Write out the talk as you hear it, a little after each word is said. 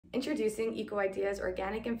Introducing Ecoideas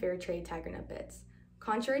organic and fair trade Tigernut Bits.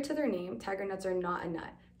 Contrary to their name, Tigernuts are not a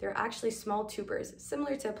nut. They're actually small tubers,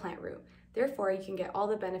 similar to a plant root. Therefore, you can get all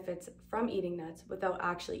the benefits from eating nuts without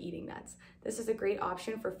actually eating nuts. This is a great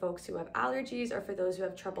option for folks who have allergies or for those who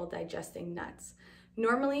have trouble digesting nuts.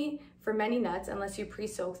 Normally, for many nuts, unless you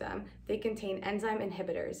pre-soak them, they contain enzyme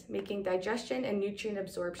inhibitors, making digestion and nutrient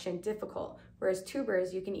absorption difficult, whereas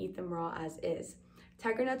tubers, you can eat them raw as is.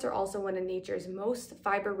 Tigernuts are also one of nature's most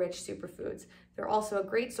fiber-rich superfoods. They're also a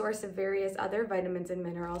great source of various other vitamins and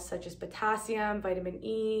minerals such as potassium, vitamin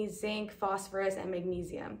E, zinc, phosphorus, and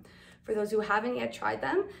magnesium. For those who haven't yet tried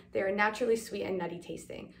them, they are naturally sweet and nutty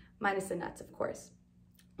tasting, minus the nuts, of course.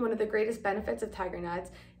 One of the greatest benefits of Tigernuts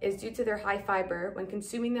is due to their high fiber. When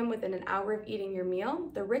consuming them within an hour of eating your meal,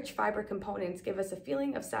 the rich fiber components give us a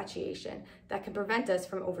feeling of satiation that can prevent us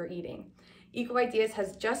from overeating. Ecoideas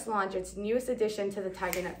has just launched its newest addition to the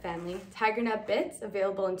Tigernut family, Tigernut Bits,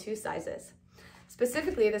 available in 2 sizes.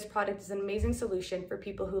 Specifically, this product is an amazing solution for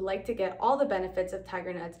people who like to get all the benefits of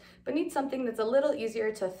Tigernuts, but need something that's a little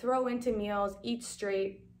easier to throw into meals, eat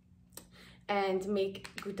straight, and make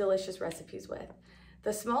delicious recipes with.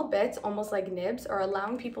 The small bits, almost like nibs, are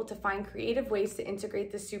allowing people to find creative ways to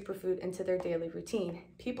integrate this superfood into their daily routine.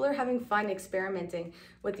 People are having fun experimenting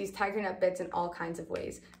with these Tigernut Bits in all kinds of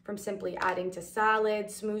ways, from simply adding to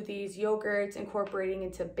salads, smoothies, yogurts, incorporating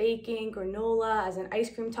into baking, granola as an ice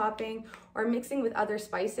cream topping, or mixing with other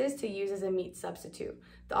spices to use as a meat substitute.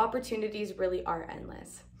 The opportunities really are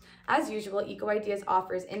endless. As usual, Ecoideas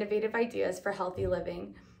offers innovative ideas for healthy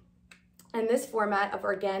living, and this format of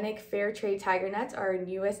organic, fair trade Tigernuts are our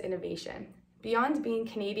newest innovation. Beyond being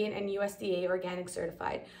Canadian and USDA organic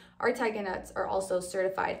certified, our Tigernuts are also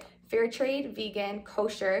certified fair trade, vegan,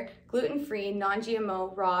 kosher, gluten-free,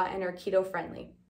 non-GMO, raw, and are keto friendly.